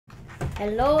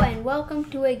Hello and welcome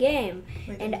to a game.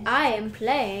 Wait, I am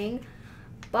playing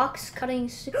box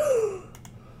cutting.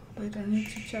 Wait, I need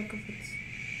to check if it's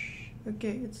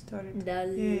okay. It started.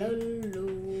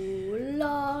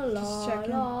 Just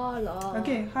checking.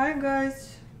 Okay, hi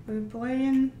guys. We're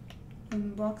playing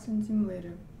Unboxing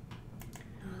Simulator.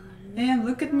 And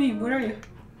look at me. Where are you?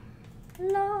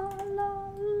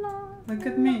 Look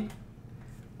at me.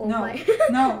 Oh no, my.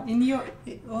 no, in your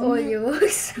only. Oh, you look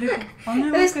so. Look, only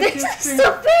Those look at things your are screen.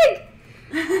 so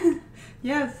big.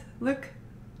 Yes, look.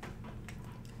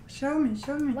 Show me.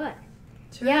 What?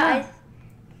 Show Yeah,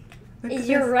 me.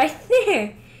 you're right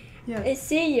there. Yes. I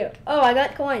see you. Oh, I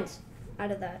got coins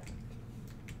out of that.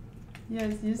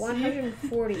 Yes, you see.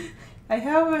 140. I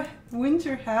have a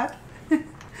winter hat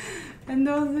and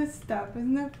all this stuff.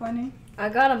 Isn't that funny? I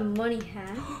got a money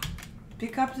hat.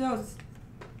 Pick up those.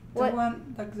 What? The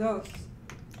one like those.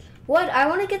 What? I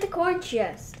want to get the coin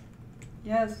chest.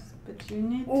 Yes, but you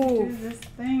need to Oof. do this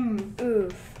thing.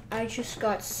 Oof. I just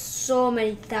got so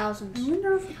many thousands. I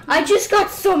wonder if it I just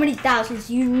got so many thousands.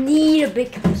 You need a big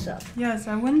thumbs up. Yes,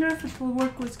 I wonder if it will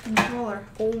work with controller.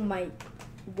 Oh my.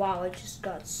 Wow, I just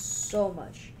got so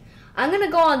much. I'm going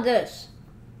to go on this.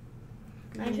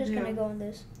 I'm just going to go on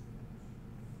this.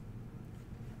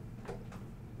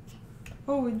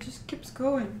 Oh, it just keeps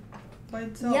going by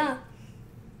itself. Yeah.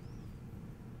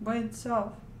 By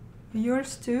itself.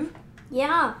 Yours too?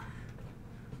 Yeah.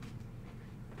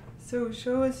 So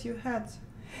show us your hats.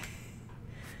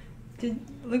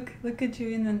 Look at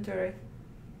your inventory.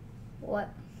 What?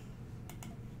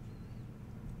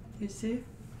 You see?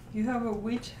 You have a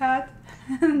witch hat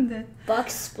and the Buck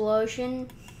explosion.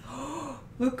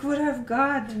 look what I've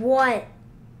got. What?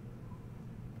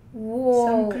 Whoa.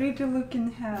 Some creepy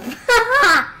looking hat.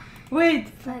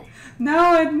 Wait,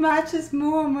 now it matches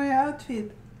more my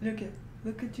outfit.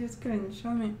 Look at your screen.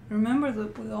 Show me. Remember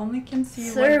that we only can see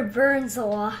Sir burns a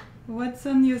lot. what's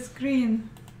on your screen.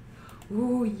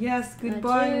 Oh yes,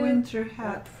 goodbye 102, winter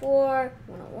hat. 104,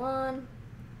 101,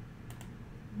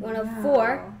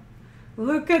 104, Wow.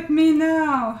 Look at me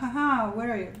now. Haha,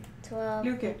 where are you? 12,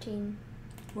 Look at- 13.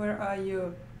 Where are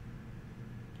you?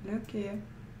 Look here.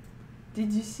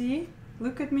 Did you see?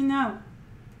 Look at me now.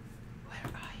 Where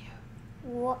are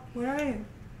you? What? Where are you?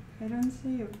 I don't see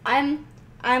you. I'm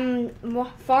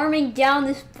farming down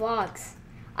this box.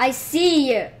 I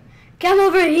see you. Come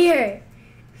over here.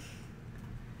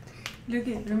 Look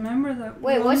it. Remember that.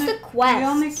 Wait, we what's only, the quest? We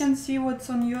only can see what's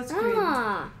on your screen.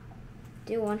 Ah.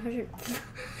 Do 100.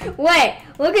 Wait,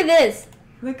 look at this.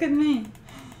 Look at me.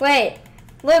 Wait,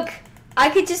 look. I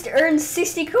could just earn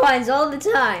 60 coins all the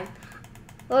time.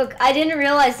 Look, I didn't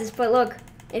realize this, but look.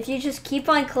 If you just keep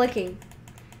on clicking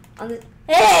on the.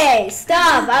 Hey,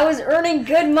 stop! I was earning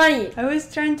good money. I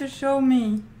was trying to show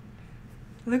me.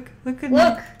 Look at me.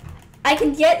 Look, I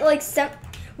can get like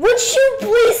Would you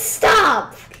please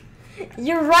stop?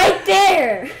 You're right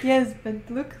there. Yes, but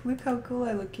look how cool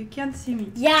I look. You can't see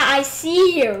me. Yeah, I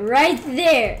see you right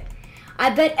there. I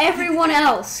bet everyone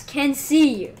else can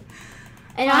see you.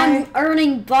 And I'm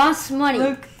earning boss money.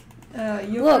 Look,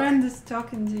 your Look. friend is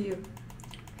talking to you.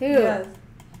 Who? Yes.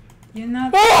 You're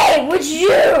not. Hey, would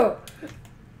you?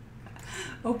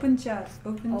 Open chat.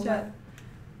 Open Oh chat.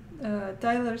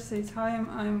 Tyler says, "Hi,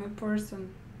 I'm a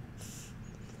person."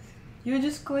 You're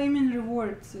just claiming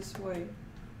rewards this way.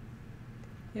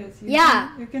 Yes.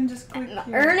 You can just click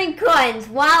here. Earning coins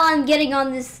while I'm getting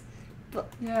on this.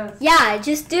 Yes. Yeah,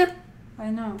 just do. I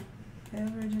know. I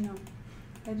already know.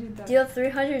 I did that. Deal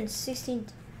 316.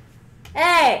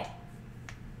 Hey!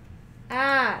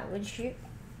 Ah, would you?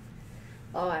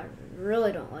 Oh, I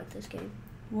really don't like this game.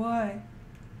 Why?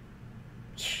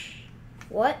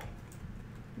 What?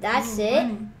 That's Ooh, it?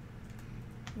 money.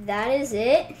 That is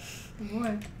it?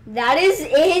 What? That is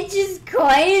it? Just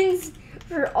coins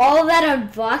for all that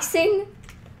unboxing?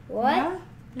 What? Yeah,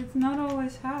 it's not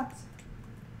always hats.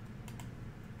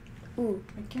 Ooh.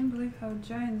 I can't believe how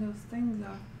giant those things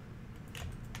are.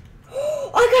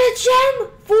 I got a gem!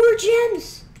 4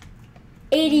 gems!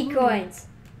 80 Ooh. coins.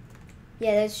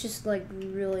 Yeah, that's just like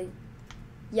really.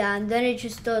 Yeah, and then it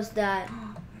just does that.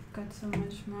 I've got so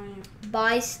much money.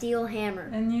 Buy steel hammer.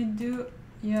 And you do,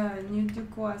 and you do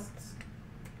quests.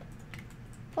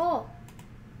 Oh.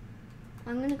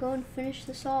 I'm gonna go and finish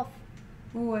this off.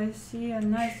 Oh, I see a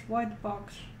nice white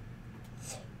box.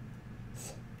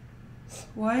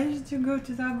 Why did you go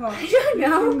to that box? I don't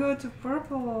know. You can go to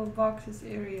purple boxes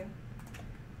area.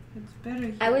 It's better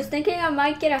here. I was thinking I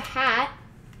might get a hat.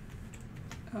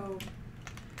 Oh.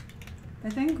 I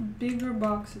think bigger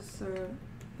boxes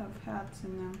have hats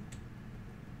in them.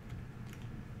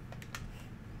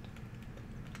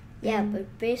 Yeah,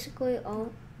 but basically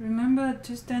all Remember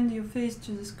to stand your face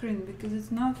to the screen because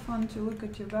it's not fun to look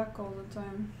at your back all the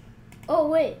time. Oh,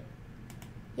 wait.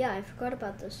 Yeah, I forgot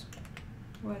about this.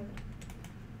 What?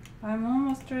 I'm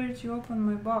almost ready to open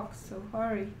my box, so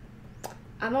hurry.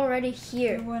 I'm already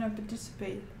here. You want to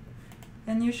participate.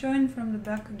 And you're showing from the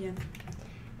back again.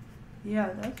 Yeah,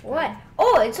 that's What? bad.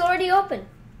 Oh, it's already open.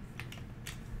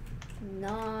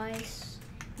 Nice.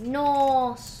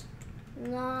 Nice.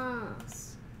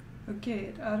 Nice.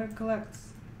 Okay, it auto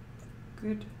collects.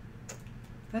 Good.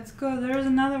 Let's go. There's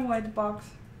another white box.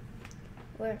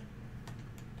 Where?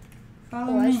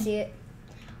 Follow Oh, me. I see it.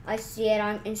 I see it.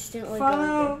 I'm instantly going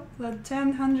Follow the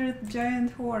 1,000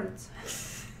 giant horns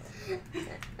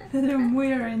that I'm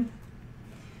wearing.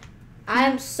 I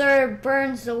am Sir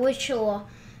Burns the Witchula.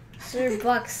 Sir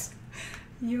Bucks.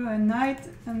 You are a knight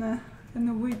and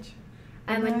a witch.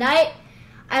 I'm a knight.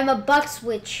 I'm a Bucks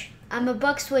witch. I'm a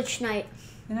Bucks witch knight.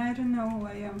 And I don't know who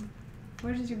I am.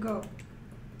 Where did you go?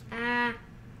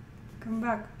 Come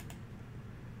back.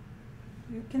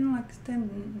 You can like stand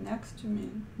next to me,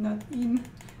 not in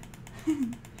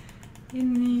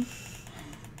in me.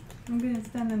 I'm gonna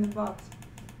stand in the box.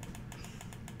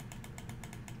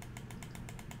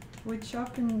 We're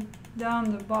chopping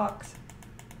down the box.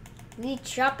 We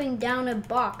chopping down a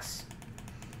box.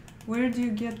 Where do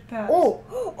you get pets? Oh!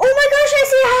 Oh my gosh, I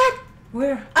see a hat!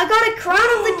 Where? I got a crown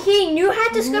of the king. New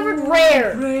hat discovered Ooh,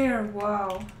 rare. Rare,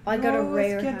 wow. I got a always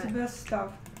rare get hat. the best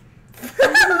stuff.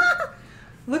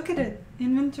 Look at it.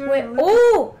 Inventory. Wait, Look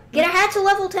oh! Get a hat to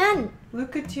level 10.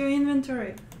 Look at your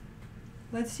inventory.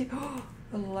 Let's see.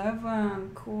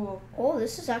 11. Cool. Oh,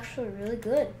 this is actually really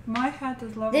good. My hat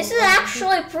is level This is 11.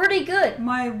 actually pretty good.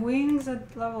 My wings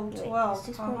at level Wait, 12. is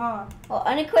this Haha. I'll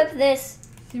unequip this.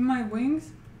 See my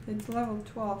wings? It's level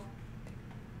 12.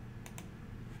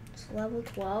 It's level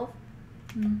 12.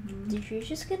 Mm-hmm. Did you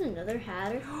just get another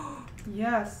hat?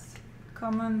 Yes.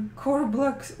 Common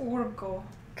Corblox Oracle.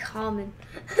 Common.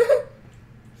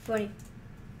 Funny.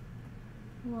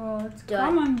 Well, it's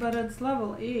Done. common, but it's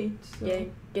level 8. So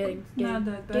Dun, dun, not dun,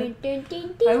 that bad. dun, dun,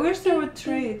 dun, I dun, wish there were dun,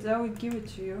 trades. I would give it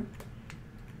to you.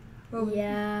 Oh, dun.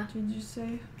 Yeah. did you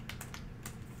say?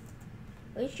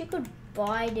 Wish you could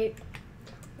buy it.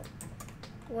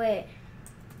 Wait.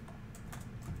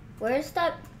 Where's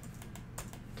that?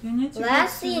 You need to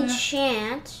Last go the to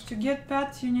enchant. To get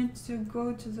pets, you need to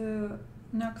go to the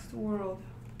next world.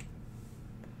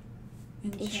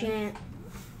 Enchant.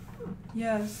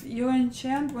 Yes, you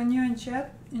enchant. When you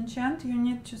enchant, you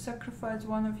need to sacrifice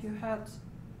one of your hats,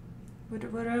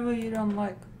 whatever you don't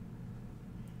like.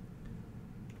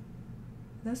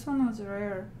 This one was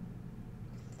rare.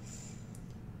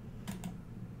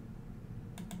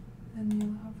 Then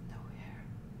you'll have no hair.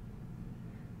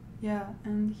 Yeah,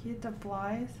 and hit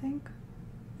apply, I think,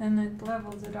 and it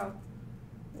levels it up.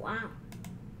 Wow.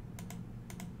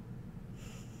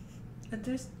 At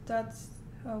least that's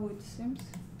how it seems.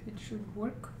 It should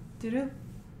work. Did it?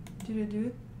 Did you do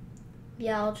it?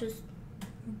 Yeah, I'll just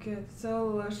Okay,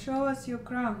 so show us your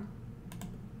crown.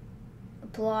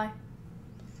 apply.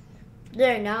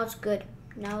 There, now it's good.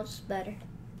 Now it's better.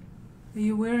 Are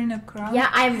you wearing a crown? Yeah,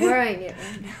 I'm wearing it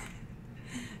right now.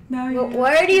 Now you. But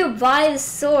where do you buy the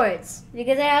swords?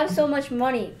 Because I have so much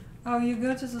money. Oh, you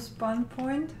go to the spawn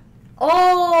point.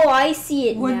 Oh, I see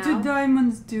it What now. do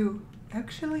diamonds do?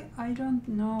 Actually, I don't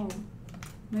know.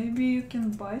 Maybe you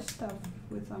can buy stuff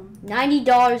with them.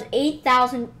 $90,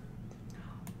 8,000.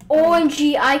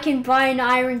 OMG, I can buy an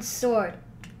iron sword.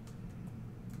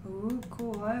 Oh,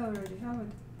 cool. I already have it.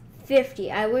 50.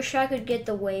 I wish I could get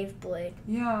the wave blade.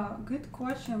 Yeah, good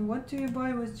question. What do you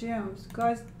buy with gems?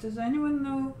 Guys, does anyone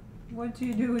know what do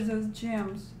you do with those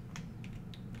gems?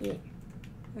 Yeah.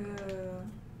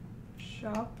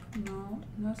 Shop? No,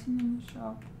 nothing in the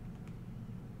shop.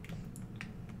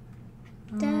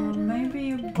 Maybe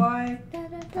you buy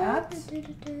hats?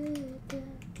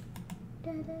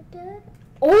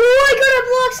 Oh, I got a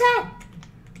Blocks hat!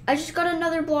 I just got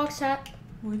another Blocks hat.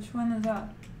 Which one is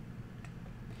that?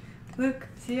 Look,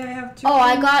 see, I have two. Oh,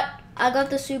 I got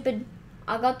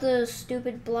the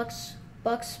stupid Blocks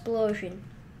explosion.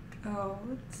 Oh,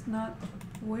 it's not.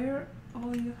 Where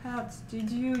all your hats? Did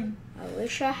you? I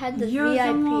wish I had the Use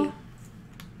them all? VIP.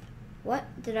 What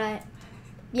did I?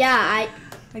 Yeah,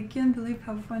 I can't believe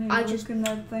how funny I you just- look in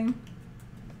that thing.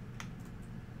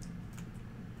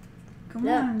 Come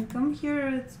Yeah. on, come here.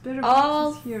 It's better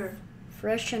All- boxes here.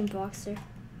 fresh unboxer.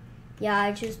 Yeah,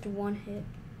 I just one hit.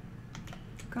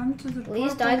 Come to the At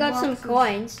least purple I got some boxes.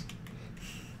 coins.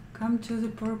 Come to the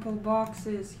purple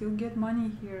boxes. You'll get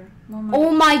money here. Mama.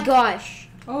 Oh my gosh!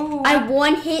 Oh, I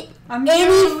one hit I'm here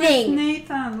with anything.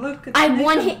 Nathan. Look at I Nathan.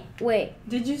 one hit. Wait.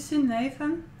 Did you see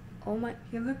Nathan? Oh my.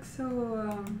 He looks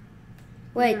so.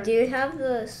 Wait, weird. do you have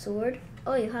the sword?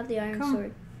 Oh, you have the iron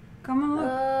sword. Come and look.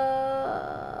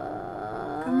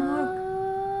 Come and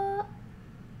look.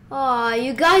 Aw,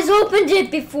 you guys opened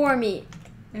it before me.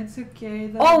 It's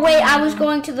okay. Oh wait, I was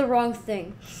going to the wrong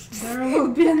thing. There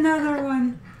will be another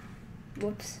one.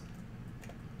 Whoops.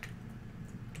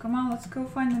 Come on, let's go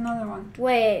find another one.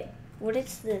 Wait, what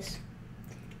is this?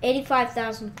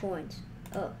 85,000 coins.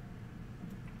 Oh.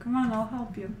 Come on, I'll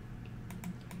help you.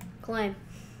 Claim.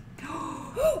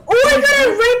 Oh, I got a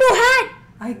rainbow hat!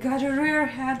 I got a rare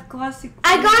hat, classic.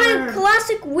 I got wizard. a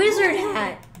classic wizard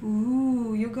hat.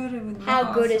 Ooh, you got it with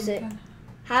How good is it?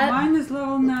 Mine is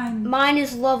level 9. Mine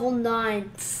is level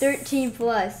 9. 13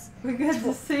 plus. We got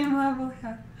the same level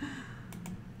hat.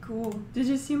 Cool. Did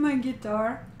you see my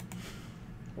guitar?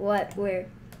 What? Where?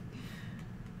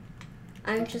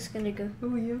 I'm just gonna go.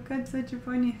 Oh, you got such a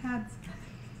funny hat.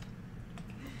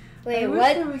 Wait,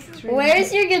 what?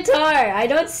 Where's your guitar? I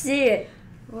don't see it.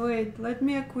 Wait, let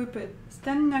me equip it.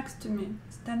 Stand next to me.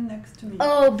 Stand next to me.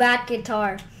 Oh, back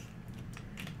guitar.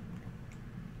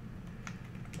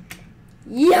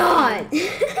 Yeah.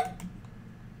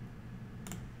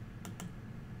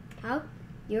 How?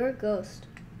 You're a ghost.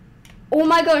 Oh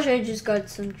my gosh, I just got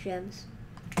some gems.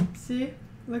 See?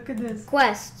 Look at this.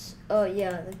 Quests. Oh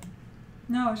yeah.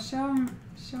 No, show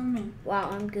me. Wow,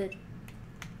 I'm good.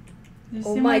 You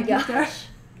Oh see my guitar? gosh.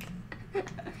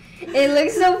 It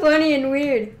looks so funny and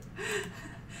weird.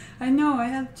 I know, I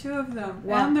have 2 of them.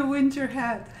 Wow. And the winter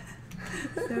hat.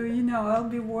 So, you know, I'll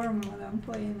be warm when I'm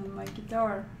playing on my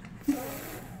guitar.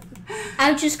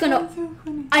 I'm just gonna. That's so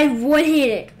funny. I would hit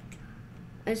it.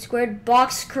 I squared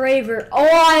box craver. Oh,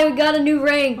 I got a new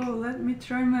rank. Oh, let me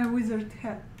try my wizard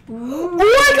hat. Ooh,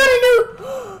 I got a new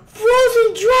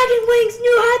frozen dragon wings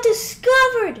new hat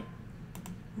discovered.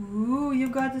 Ooh, you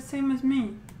got the same as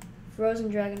me. Frozen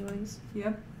dragon wings.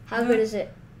 Yep. How good is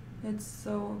it? It's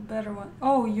so better one.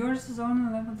 Oh, yours is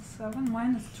only level 7.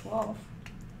 Mine is 12.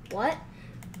 What?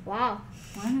 Wow.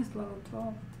 Mine is level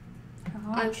 12.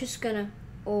 I'm just gonna.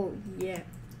 Oh yeah.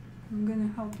 I'm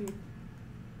gonna help you.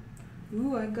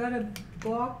 Ooh, I got a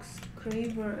box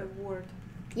craver award.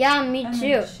 Yeah, me and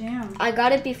too. A gem. I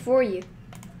got it before you.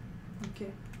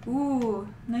 Okay. Ooh,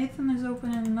 Nathan is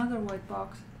opening another white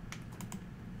box.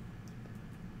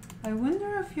 I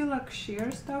wonder if you like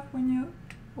share stuff when you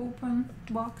open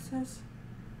boxes,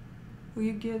 or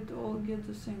you all get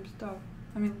the same stuff.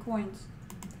 I mean coins.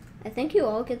 I think you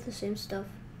all get the same stuff.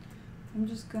 I'm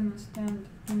just gonna stand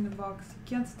in the box. I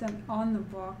can't stand on the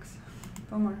box.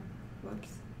 Bummer.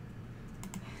 Whoops.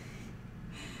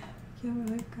 Yeah,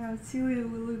 look how silly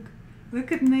we look.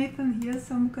 Look at Nathan. He has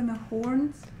some kind of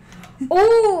horns.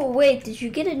 Oh wait, did you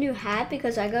get a new hat?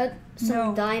 Because I got some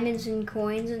No. diamonds and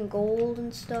coins and gold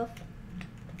and stuff.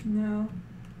 No.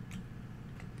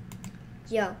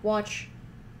 Yeah, watch.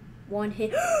 One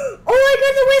hit. Oh, I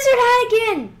got the wizard hat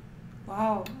again.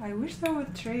 Wow. I wish there were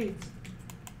trades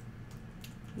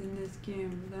in this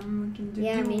game. Then we can do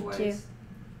Yeah, me giveaways. too.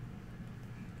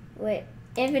 Wait,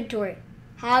 inventory.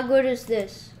 How good is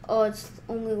this? Oh, it's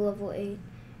only level 8.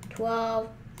 12,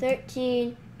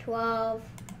 13, 12,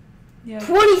 Yeah.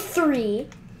 23.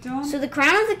 Don't. So the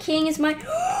crown of the king is my.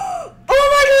 Oh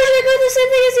my gosh, I got the same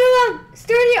thing as you on.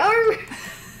 Sturdy armor.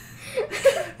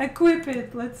 Equip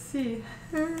it. Let's see.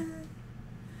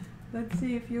 Let's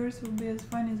see if yours will be as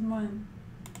fun as mine.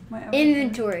 My avatar.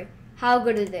 Inventory. How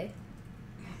good are they?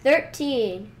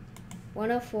 13,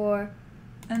 104.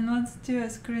 And let's do a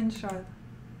screenshot.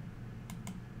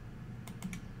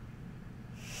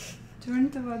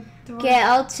 Turn to what? Okay,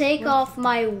 I'll take off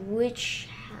my witch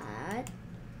hat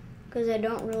because I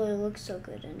don't really look so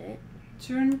good in it.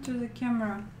 Turn to the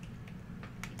camera.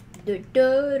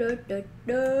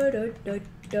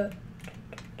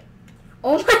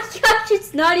 Oh my gosh,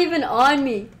 it's not even on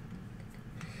me.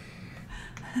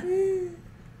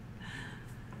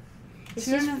 It's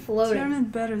just floating. Turn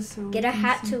it better so Get we a can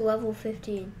hat see. to level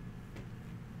 15.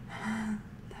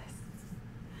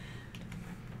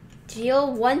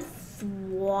 Deal 1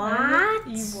 what? I look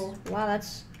evil. Wow,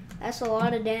 that's a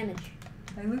lot of damage.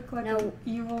 I look like No. an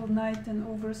evil knight in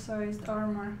oversized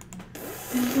armor.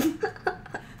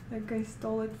 Like I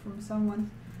stole it from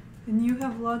someone. And you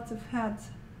have lots of hats.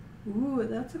 Ooh,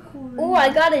 that's a cool ring. Oh, I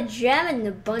got a gem and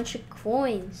a bunch of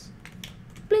coins.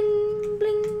 Bling,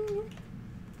 bling.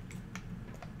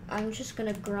 I'm just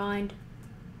gonna grind.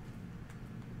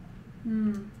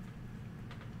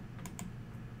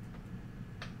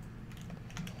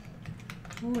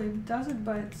 Oh, it does it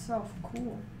by itself.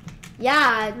 Cool.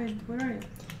 Yeah, Wait, where are you?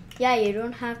 yeah, you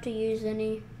don't have to use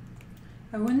any.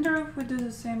 I wonder if we do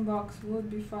the same box, will it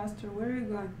be faster? Where are you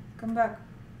going? Come back.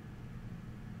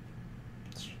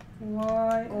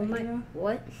 Why? Oh my,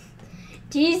 what?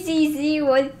 GCC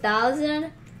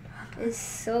 1000 is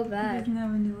so He bad. doesn't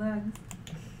have any legs.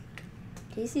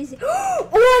 GCC.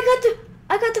 Oh,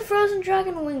 I got the frozen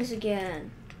dragon wings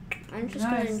again. I'm just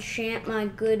Nice. gonna enchant my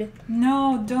good.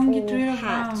 No, don't get Oh, rid of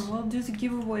hat. them. We'll do the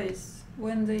giveaways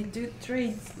when they do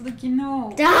trades. Look, you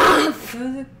know. Stop! Those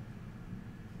are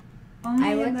only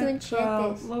I want at to the,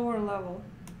 enchant this. lower level.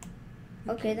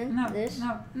 Okay then. No, This.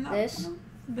 no, no, This. no.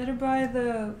 Better buy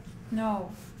the.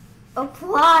 No.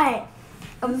 Apply.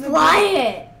 Those are Apply good.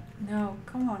 it. No,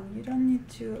 come on. You don't need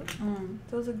to.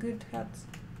 Those are good hats.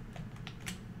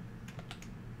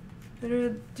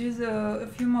 Better do a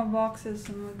few more boxes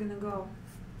and we're gonna go.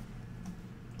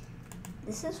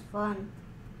 This is fun.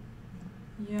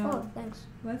 Yeah. Oh, thanks.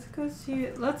 Let's go see.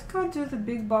 Let's go do the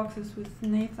big boxes with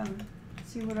Nathan.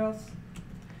 See what else.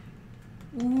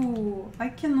 Ooh, I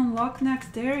can unlock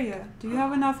next area. Do you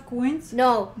have enough coins?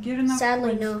 No. Get enough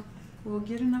Sadly, coins. no. We'll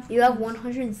get enough. You have coins.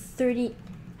 130.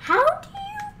 How do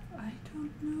you? I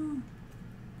don't know.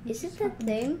 Is it that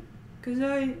thing? Because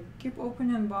I keep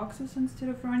opening boxes instead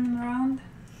of running around.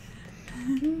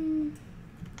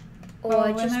 Oh, I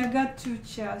and just. I got 2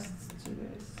 chests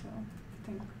today, so I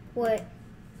think. What?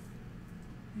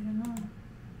 I don't know.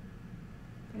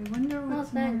 I wonder what's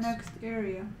in the thanks. next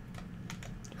area.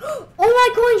 Oh, my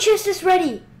coin chest is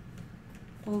ready.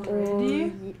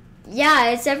 Already? Yeah,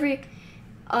 it's every.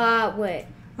 Wait.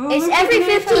 Oh, It's look at every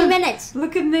 15 Nathan. minutes.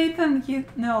 Look at Nathan.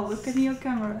 Look at your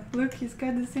camera. Look, he's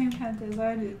got the same hat as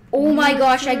I did. Oh my Look,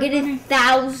 gosh, I get everybody.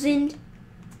 1,000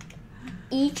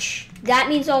 each. That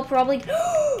means I'll probably.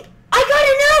 I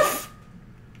got enough!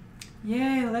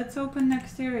 Yay, let's open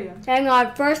next area. Hang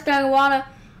on, first I wanna.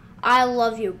 I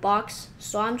love you, box.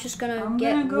 So I'm just gonna I'm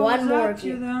get gonna go one more without of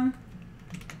you you. then.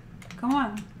 Come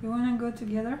on, you wanna go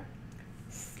together?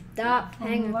 Stop,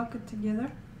 hang on. Unlock it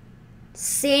together.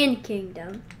 Sand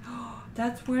Kingdom.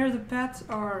 That's where the pets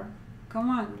are. Come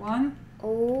on, 1,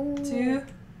 Oh. 2,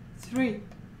 3.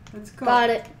 Let's go. Got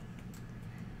it.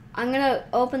 I'm gonna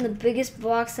open the biggest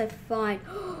box I find.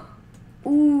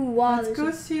 Ooh, wow. Let's there's go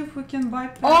a- see if we can buy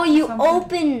pets. Oh, or you something.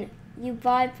 open. You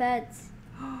buy pets.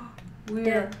 Where?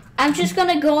 There. I'm just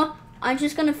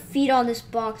gonna feed on this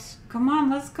box. Come on,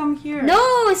 let's come here.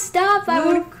 No, stop. I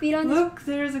want Look, to feed on this. look,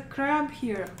 there's a crab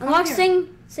here. Come here. Unboxing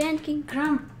Sand King.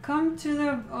 Come to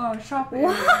the shop area.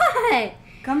 What?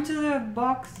 Come to the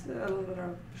box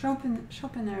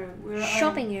shopping area. Where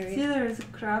Shopping area. See, there's a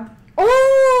crab.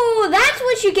 Oh, that's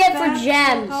what you get That for will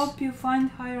gems. help you find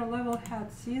higher level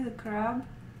hats. See the crab?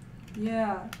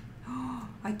 Yeah.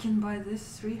 I can buy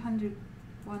this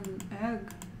 301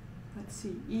 egg. Let's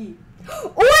see. E.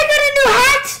 Oh, I got a new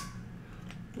hat.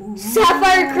 Ooh.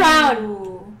 Sapphire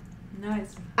crown.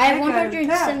 Nice. I have got a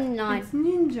 179. pet. It's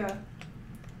ninja.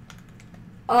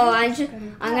 Oh, I I'm got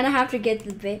a gonna have to get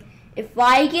the bit. If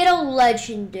I get a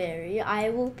legendary, I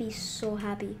will be so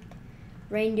happy.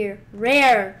 Reindeer,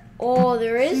 rare. Oh,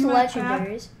 there is See my pet?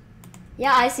 legendaries.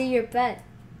 Yeah, I see your pet.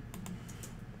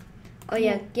 Oh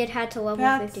yeah, Cool. get hat to level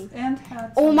Pets 50. and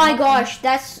hats. Oh are my welcome. gosh,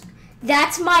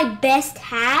 that's my best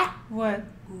hat. What?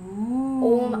 Ooh.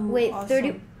 Oh my, wait, awesome.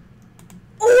 30.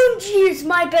 Oh geez,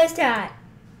 my best hat.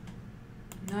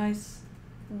 Nice.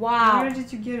 Wow. Where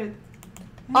did you get it?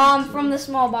 I need to- From the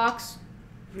small box.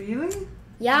 Really?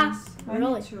 Yeah, Nice. I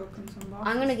really. need to open some boxes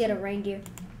I'm gonna get a too. reindeer.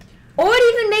 Oh,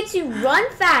 it even makes you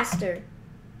run faster.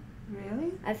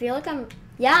 Really? I feel like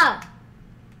yeah,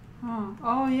 Huh.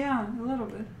 Oh yeah, a little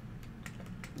bit.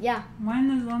 yeah. Mine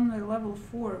is only level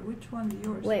 4. Which one is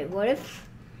yours? Wait, what if?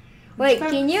 It's Wait,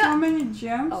 like can you? So many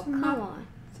gems. Oh, in come that. on.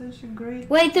 Such a great.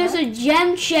 Wait, there's hat. a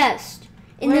gem chest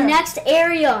in the Where? next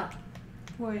area.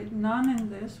 Wait, none in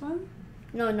this one?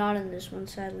 No, not in this one,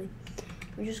 sadly.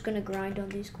 We're just gonna grind on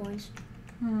these coins.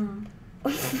 Hmm.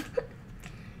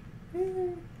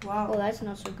 Wow. Oh, that's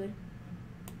not so good.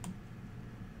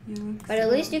 You look But at so-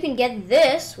 least you can get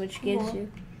this, which gives Cool.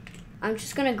 you. I'm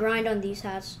just gonna grind on these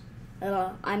hats.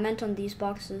 I meant on these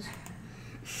boxes.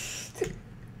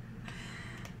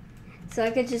 So I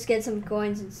could just get some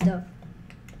coins and stuff.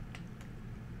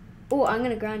 Oh, I'm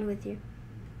gonna grind with you.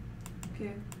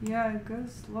 Okay. Yeah, it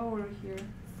goes slower here.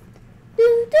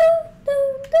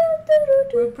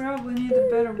 We probably need a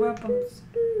better weapons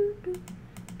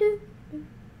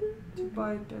to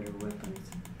buy better weapons.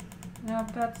 Now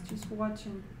Pat's just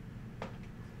watching.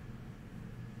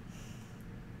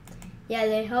 Yeah,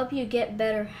 they help you get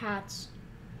better hats.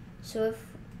 So if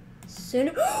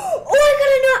sooner. Oh,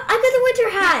 I got the winter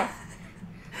hat.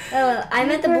 I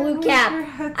meant the got blue winter cap.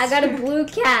 hats I got a too. blue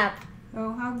cap.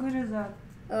 Oh, how good is that?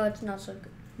 Oh, it's not so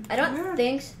good. I It's don't weird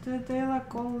think so. that they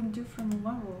like all in different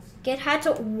levels. Get hat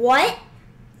to what?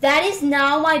 That is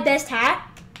now my best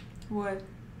hat. What?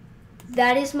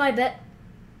 That is my best.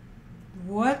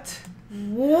 What?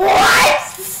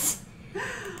 What?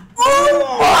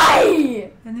 Oh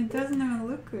my! And it doesn't even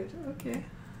look good. Okay.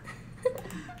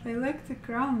 I like the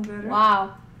crown better.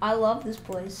 Wow, I love this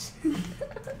place.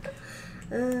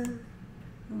 Oh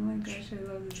my gosh, I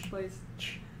love this place.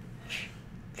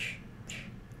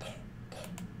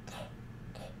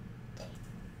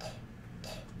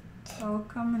 I'll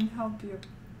come and help you.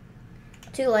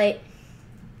 Too late.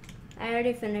 I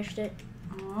already finished it.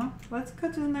 Let's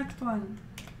go to the next one.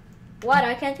 What?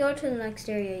 I can't go to the next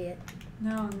area yet.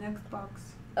 No, next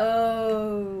box.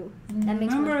 Oh. That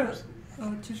makes more Remember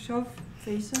sense. to show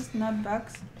faces, not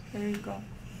backs. There you go.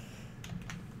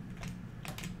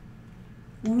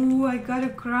 Ooh, I got a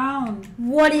crown.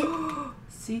 What is...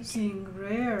 Seeking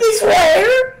rare. It's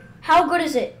rare? How good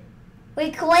is it?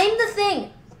 Wait, claim the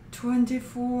thing.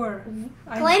 24.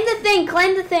 Claim the thing.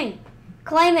 Claim the thing.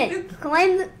 Claim it.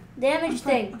 Claim the damage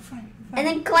thing. I'm fine. And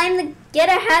then claim the get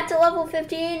a hat to level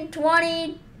 15,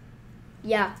 20.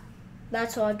 Yeah.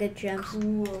 That's all good gems.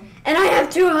 Cool. And I have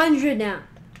 200 now.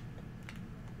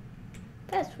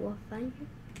 That's worth finding.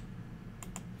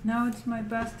 Now it's my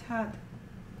best hat.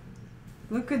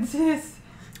 Look at this.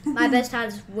 My best hat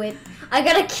is whip. I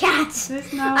got a cat.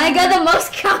 This now I got the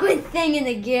most common thing in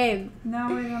the game. Now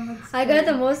I don't look I got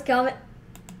the most common.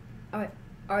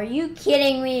 Are you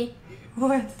kidding me?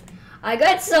 What? I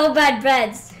got so bad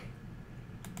beds.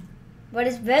 But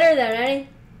it's better than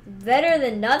better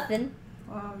than nothing.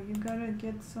 Wow, you gotta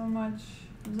get so much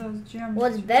of those gems.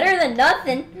 Well, it's better than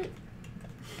nothing.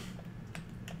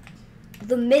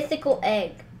 The mythical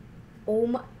egg. Oh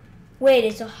my. Wait,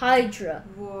 it's a Hydra.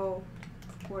 Whoa,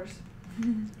 of course.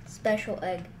 Special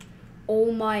egg.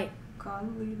 Oh my.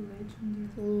 Godly legendary.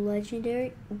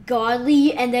 Legendary.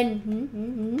 Godly and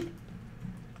then.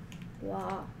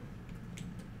 Wow.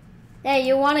 Hey,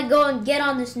 you want to go and get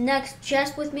on this next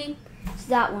chest with me? It's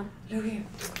that one. Look here.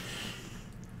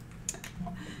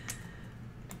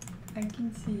 I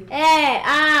can see you. Hey,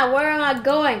 where am I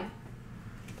going?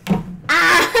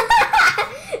 Ah!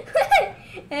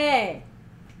 Hey.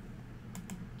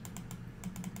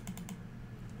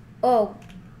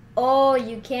 Oh,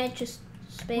 you can't just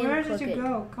spam Where click did you it.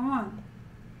 go? Come on.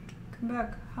 Come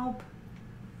back. Help.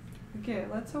 Okay,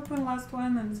 let's open last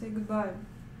one and say goodbye.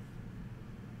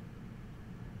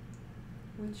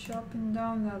 With chopping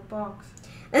down that box.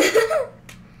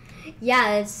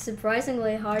 Yeah, it's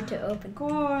surprisingly hard to open.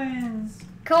 Coins!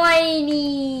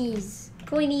 Coinies!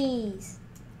 Coinies!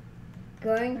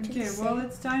 Going to Okay, the well, same-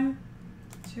 it's time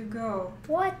to go.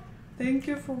 What? Thank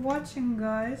you for watching,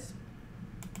 guys.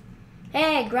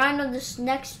 Hey, grind on this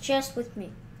next chest with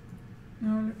me.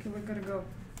 No, okay, we gotta go.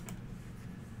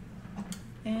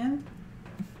 And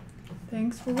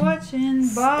thanks for watching.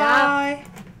 Stop. Bye.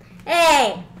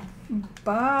 Hey!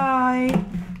 Bye.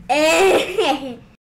 Hey!